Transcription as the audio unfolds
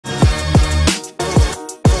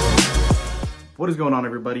What is going on,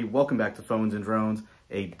 everybody? Welcome back to Phones and Drones.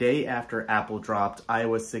 A day after Apple dropped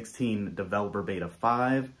iOS 16 Developer Beta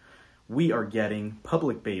 5, we are getting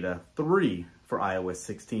Public Beta 3 for iOS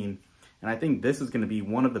 16. And I think this is going to be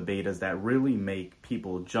one of the betas that really make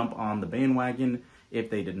people jump on the bandwagon if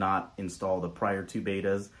they did not install the prior two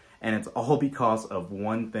betas. And it's all because of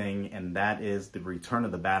one thing, and that is the return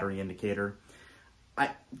of the battery indicator.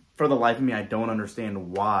 For the life of me, I don't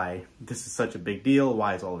understand why this is such a big deal,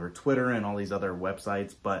 why it's all over Twitter and all these other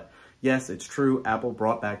websites. But yes, it's true. Apple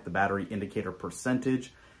brought back the battery indicator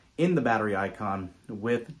percentage in the battery icon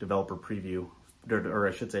with Developer Preview, or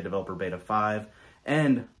I should say Developer Beta 5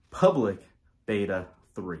 and Public Beta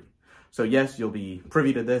 3. So yes, you'll be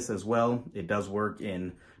privy to this as well. It does work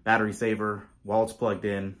in battery saver while it's plugged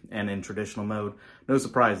in and in traditional mode. No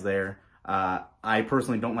surprise there. I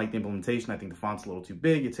personally don't like the implementation. I think the font's a little too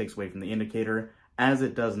big. It takes away from the indicator, as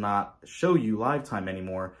it does not show you live time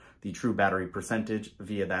anymore, the true battery percentage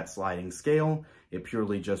via that sliding scale. It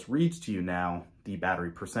purely just reads to you now the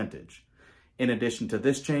battery percentage. In addition to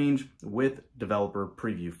this change, with Developer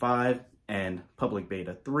Preview 5 and Public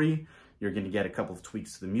Beta 3, you're going to get a couple of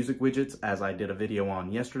tweaks to the music widgets, as I did a video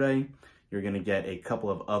on yesterday. You're going to get a couple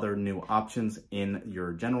of other new options in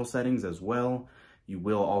your general settings as well. You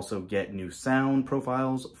will also get new sound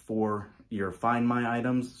profiles for your Find My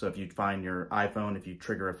items. So if you find your iPhone, if you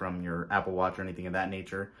trigger it from your Apple Watch or anything of that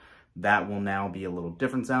nature, that will now be a little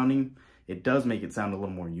different sounding. It does make it sound a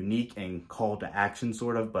little more unique and call to action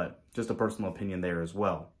sort of, but just a personal opinion there as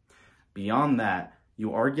well. Beyond that,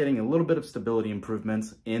 you are getting a little bit of stability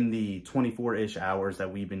improvements in the 24-ish hours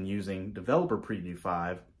that we've been using Developer Preview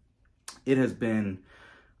 5. It has been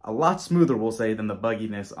a lot smoother, we'll say, than the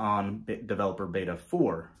bugginess on Developer Beta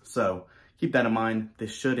 4. So keep that in mind.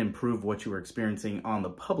 This should improve what you were experiencing on the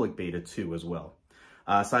Public Beta 2 as well.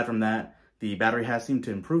 Aside from that, the battery has seemed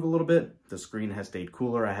to improve a little bit. The screen has stayed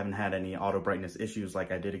cooler. I haven't had any auto brightness issues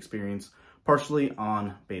like I did experience partially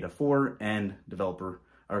on Beta 4 and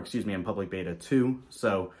and Public Beta 2.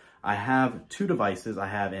 So I have two devices. I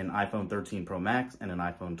have an iPhone 13 Pro Max and an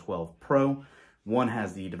iPhone 12 Pro. One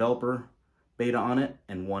has the Developer Beta on it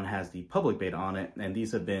and one has the Public Beta on it, and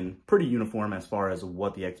these have been pretty uniform as far as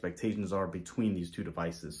what the expectations are between these two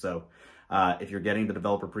devices. So if you're getting the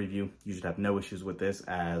Developer Preview, you should have no issues with this,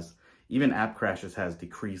 as even app crashes has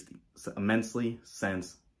decreased immensely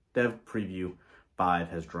since Dev Preview 5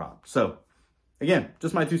 has dropped. So again,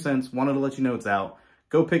 just my 2 cents. Wanted to let you know it's out.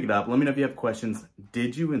 Go pick it up. Let me know if you have questions.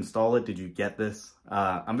 Did you install it? Did you get this?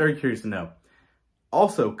 I'm very curious to know.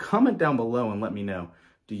 Also, comment down below and let me know.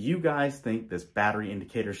 Do you guys think this battery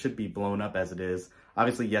indicator should be blown up as it is?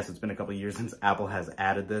 Obviously, yes, it's been a couple of years since Apple has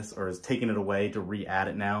added this or has taken it away to re-add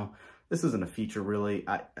it now. This isn't a feature, really.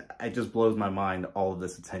 It just blows my mind, all of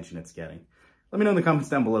this attention it's getting. Let me know in the comments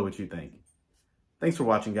down below what you think. Thanks for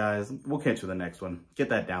watching, guys. We'll catch you in the next one. Get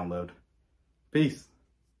that download. Peace.